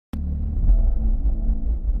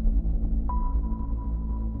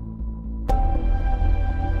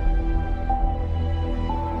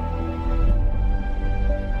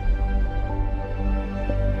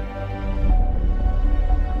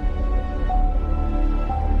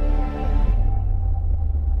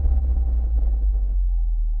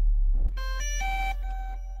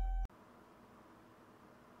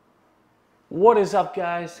What is up,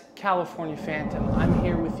 guys? California Phantom. I'm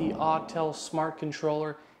here with the Autel Smart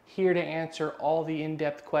Controller, here to answer all the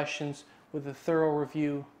in-depth questions with a thorough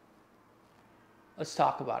review. Let's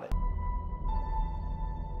talk about it.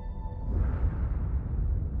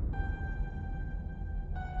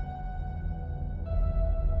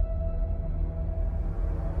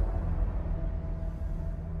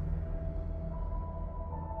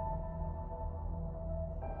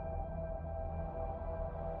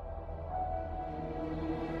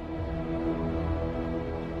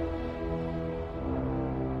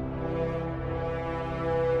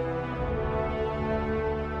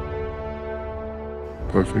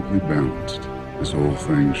 Perfectly balanced, as all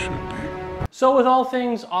things should be. So with all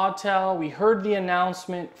things Autel, we heard the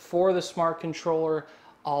announcement for the Smart Controller.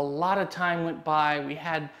 A lot of time went by. We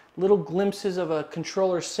had little glimpses of a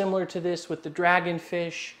controller similar to this with the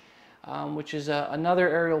Dragonfish, which is another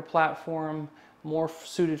aerial platform, more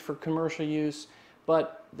suited for commercial use.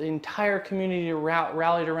 But the entire community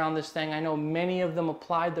rallied around this thing. I know many of them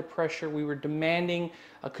applied the pressure. We were demanding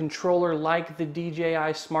a controller like the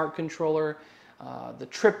DJI Smart Controller. The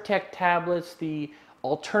TripTech tablets, the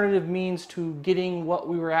alternative means to getting what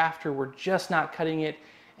we were after, were just not cutting it.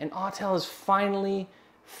 And Autel is finally,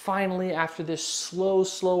 after this slow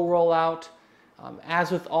rollout, as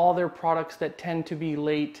with all their products that tend to be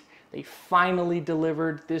late, they finally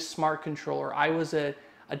delivered this smart controller. I was a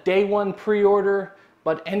day one pre-order,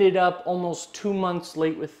 but ended up almost 2 months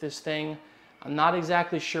late with this thing. I'm not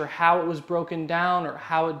exactly sure how it was broken down or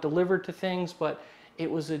how it delivered to things, but it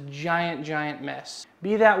was a giant mess.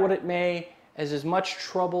 Be that what it may, as much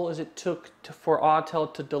trouble as it took for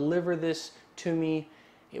Autel to deliver this to me,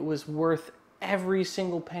 it was worth every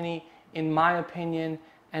single penny, in my opinion,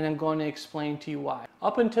 and I'm going to explain to you why.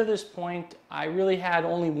 Up until this point, I really had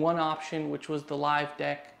only one option, which was the Live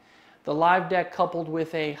Deck. The Live Deck coupled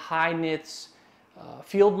with a high nits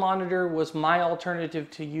field monitor was my alternative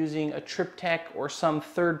to using a TripTech or some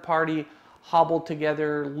third-party hobbled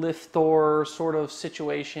together Lithor sort of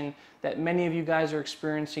situation that many of you guys are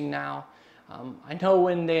experiencing now. I know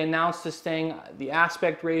when they announced this thing, the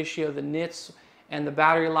aspect ratio, the nits, and the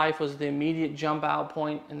battery life was the immediate jump out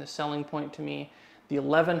point and the selling point to me. The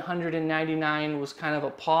 1199 was kind of a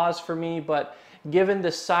pause for me, but given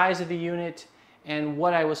the size of the unit and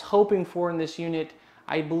what I was hoping for in this unit,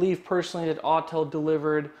 I believe personally that Autel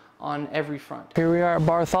delivered on every front. Here we are at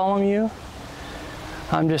Bartholomew.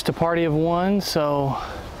 I'm just a party of one, so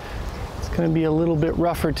it's going to be a little bit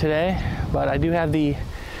rougher today, but I do have the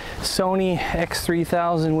Sony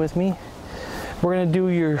X3000 with me. We're going to do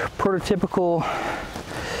your prototypical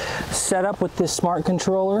setup with this smart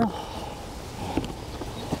controller.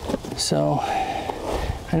 So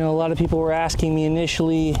I know a lot of people were asking me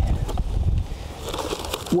initially,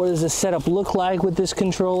 what does the setup look like with this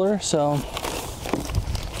controller? So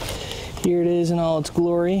here it is in all its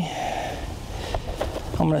glory.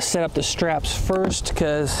 I'm going to set up the straps first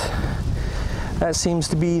because that seems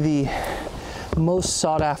to be the most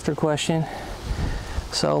sought after question.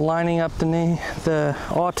 So lining up the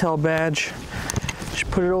Autel badge,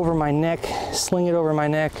 just put it over my neck, sling it over my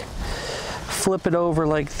neck, flip it over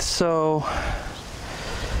like so,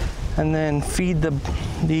 and then feed the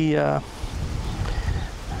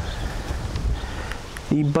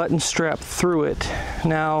button strap through it.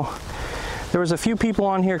 Now, there was a few people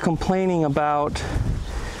on here complaining about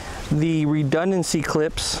the redundancy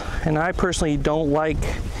clips, and I personally don't like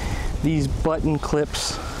these button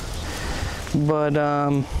clips, but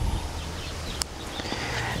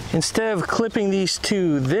instead of clipping these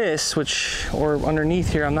to this, or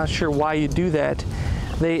underneath here, I'm not sure why you do that,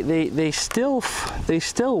 they still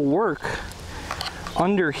work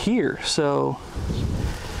under here. So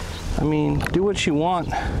I mean, do what you want,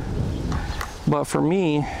 but for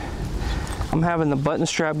me, I'm having the button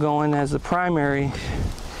strap going as the primary,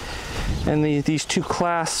 and these two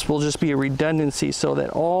clasps will just be a redundancy, so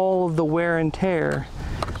that all of the wear and tear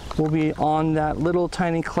will be on that little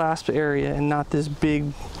tiny clasp area and not this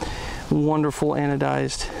big, wonderful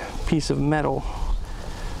anodized piece of metal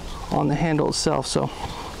on the handle itself. So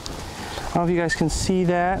I don't know if you guys can see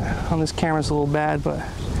that on this camera. It's a little bad, but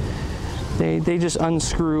they just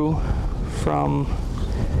unscrew from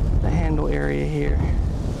the handle area here.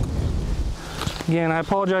 Again, I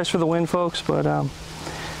apologize for the wind, folks, but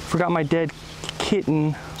forgot my dead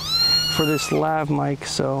kitten for this lav mic,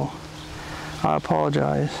 so I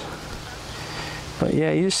apologize. But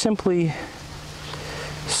yeah, you just simply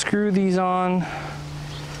screw these on,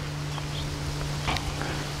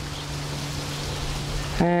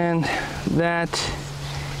 and that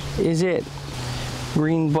is it.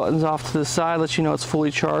 green buttons off to the side lets you know it's fully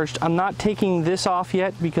charged. I'm not taking this off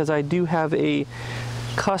yet because I do have a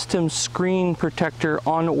custom screen protector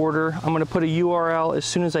on order. I'm going to put a URL as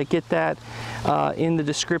soon as I get that in the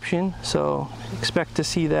description, so expect to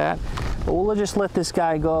see that. But we'll just let this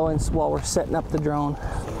guy go and while we're setting up the drone. You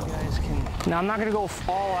guys can, now I'm not going to go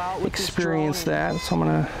all out with experience that, so I'm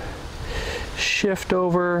going to shift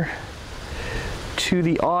over to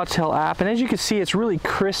the Autel app, and as you can see, it's really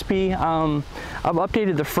crispy. I've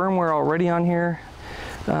updated the firmware already on here.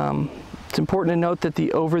 It's important to note that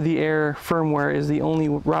the over-the-air firmware is the only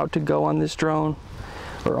route to go on this drone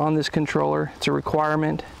or on this controller. It's a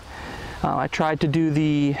requirement. I tried to do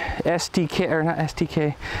the SDK, or not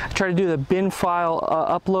SDK, I tried to do the bin file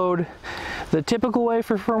upload the typical way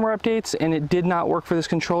for firmware updates, and it did not work for this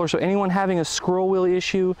controller. So anyone having a scroll wheel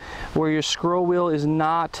issue where your scroll wheel is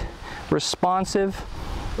not responsive,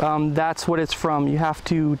 that's what it's from. You have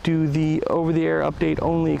to do the over-the-air update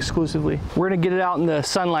only exclusively. We're gonna get it out in the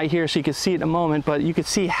sunlight here so you can see it in a moment, but you can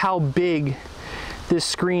see how big this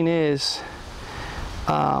screen is.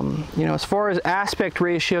 You know, as far as aspect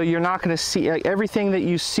ratio, you're not going to see, like, everything that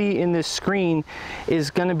you see in this screen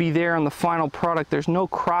is going to be there on the final product. There's no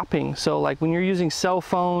cropping. So like when you're using cell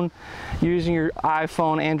phone, you're using your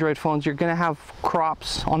iPhone, Android phones, you're going to have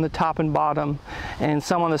crops on the top and bottom and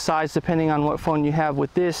some on the sides depending on what phone you have.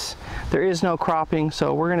 With this, there is no cropping,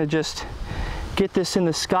 so we're going to just get this in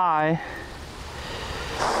the sky.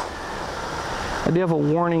 I do have a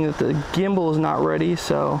warning that the gimbal is not ready,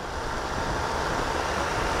 so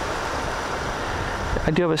I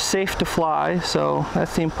do have a safe to fly, so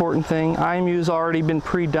that's the important thing. IMU's already been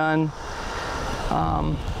pre-done.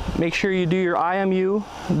 Make sure you do your IMU,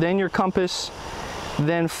 then your compass,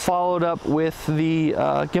 then followed up with the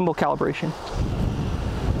gimbal calibration.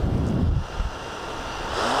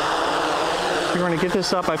 We're going to get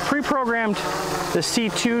this up. I pre-programmed the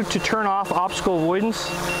C2 to turn off obstacle avoidance,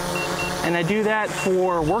 and I do that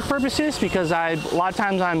for work purposes because a lot of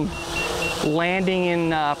times I'm landing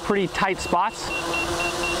in pretty tight spots.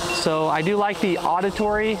 So I do like the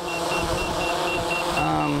auditory.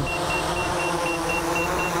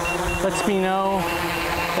 Lets me know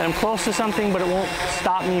that I'm close to something, but it won't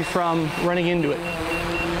stop me from running into it.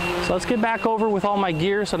 So let's get back over with all my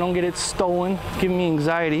gear so I don't get it stolen. It's giving me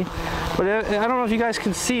anxiety. But I don't know if you guys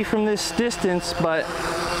can see from this distance, but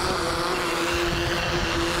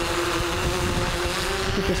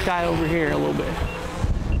get this guy over here a little bit.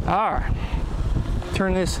 All right,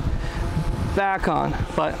 turn this back on,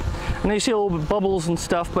 but I know you see a little bit of bubbles and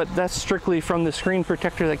stuff, but that's strictly from the screen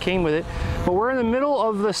protector that came with it. But we're in the middle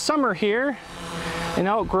of the summer here in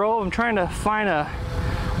Elk Grove. I'm trying to find a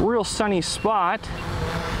real sunny spot.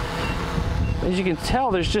 As you can tell,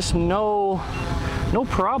 there's just no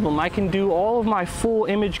problem. I can do all of my full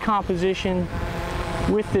image composition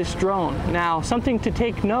with this drone. Now, something to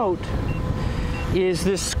take note is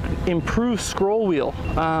this improved scroll wheel.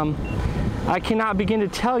 I cannot begin to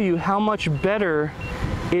tell you how much better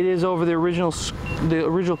it is over the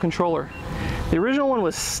original controller. The original one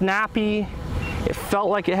was snappy. It felt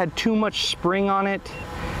like it had too much spring on it.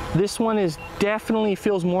 This one definitely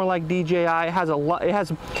feels more like DJI. It has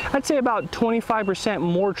I'd say about 25%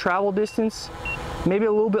 more travel distance, maybe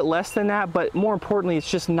a little bit less than that, but more importantly, it's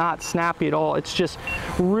just not snappy at all. It's just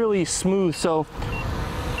really smooth. So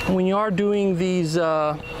when you are doing these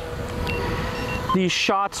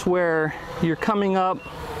shots where you're coming up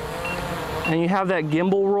and you have that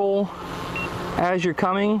gimbal roll as you're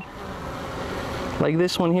coming, like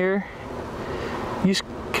this one here, you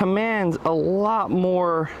command a lot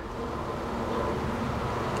more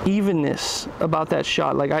evenness about that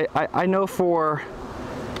shot. Like I know for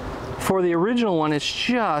the original one, it's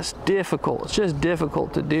just difficult. It's just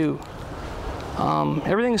difficult to do.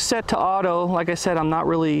 Everything's set to auto. Like I said, I'm not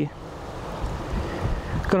really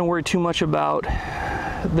gonna worry too much about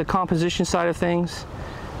the composition side of things.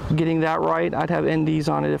 Getting that right, I'd have NDs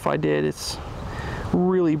on it if I did. It's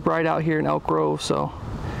really bright out here in Elk Grove, so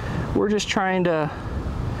we're just trying to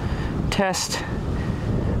test.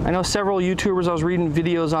 I know several YouTubers, I was reading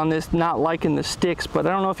videos on this, not liking the sticks, but I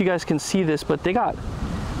don't know if you guys can see this, but they got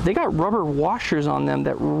rubber washers on them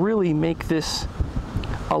that really make this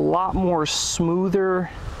a lot more smoother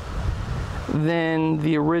than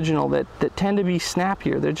the original that tend to be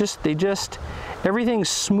snappier. Everything's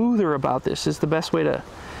smoother about this is the best way to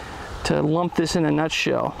lump this in a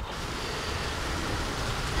nutshell.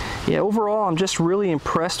 Yeah, overall, I'm just really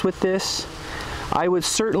impressed with this. I would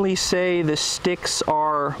certainly say the sticks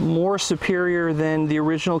are more superior than the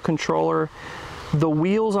original controller. The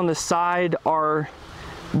wheels on the side are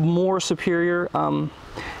more superior.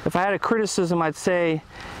 If I had a criticism, I'd say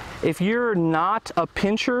If you're not a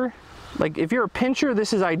pincher, like if you're a pincher,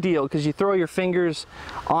 this is ideal because you throw your fingers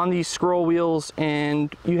on these scroll wheels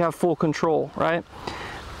and you have full control, right?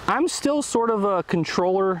 I'm still sort of a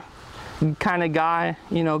controller kind of guy,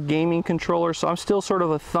 you know, gaming controller, so I'm still sort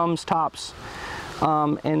of a thumbs tops.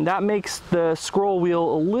 And that makes the scroll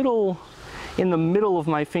wheel a little in the middle of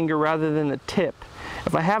my finger rather than the tip.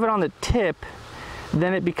 If I have it on the tip,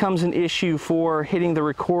 then it becomes an issue for hitting the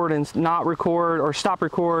record and not record or stop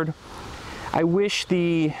record. I wish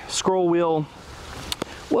the scroll wheel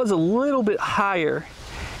was a little bit higher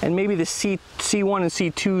and maybe the C1 and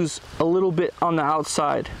C2's a little bit on the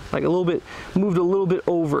outside, like a little bit, moved a little bit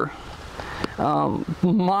over.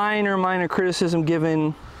 Minor criticism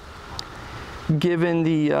given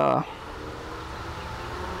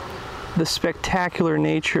the spectacular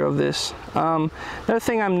nature of this. Another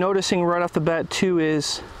thing I'm noticing right off the bat too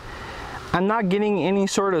is I'm not getting any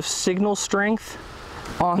sort of signal strength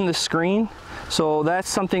on the screen. So that's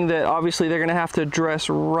something that obviously they're gonna have to address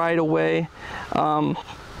right away.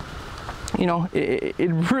 You know, I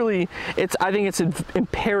think it's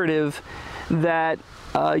imperative that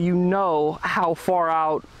you know how far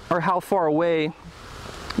out or how far away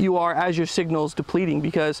you are as your signal's depleting,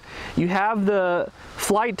 because you have the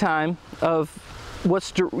flight time of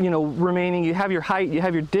what's, you know, remaining. You have your height, you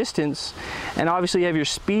have your distance, and obviously you have your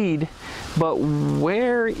speed, but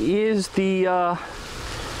where is the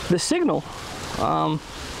signal?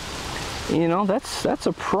 You know, that's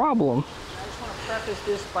a problem. I just want to preface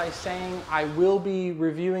this by saying I will be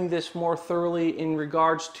reviewing this more thoroughly in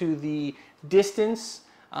regards to the distance.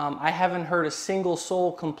 I haven't heard a single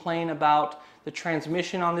soul complain about the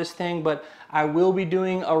transmission on this thing, but I will be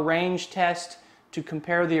doing a range test to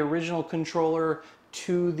compare the original controller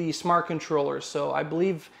to the smart controller. So I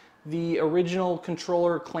believe the original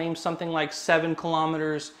controller claims something like 7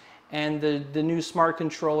 kilometers and the new smart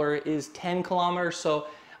controller is 10 kilometers. So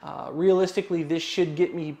realistically, this should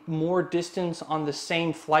get me more distance on the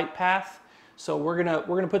same flight path. So we're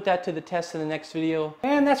gonna put that to the test in the next video.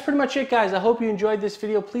 And that's pretty much it, guys. I hope you enjoyed this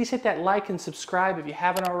video. Please hit that like and subscribe if you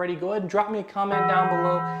haven't already. Go ahead and drop me a comment down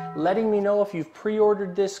below letting me know if you've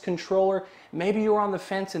pre-ordered this controller. Maybe you were on the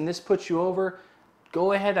fence and this puts you over.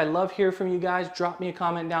 Go ahead, I love hearing from you guys. Drop me a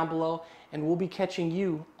comment down below and we'll be catching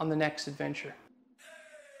you on the next adventure.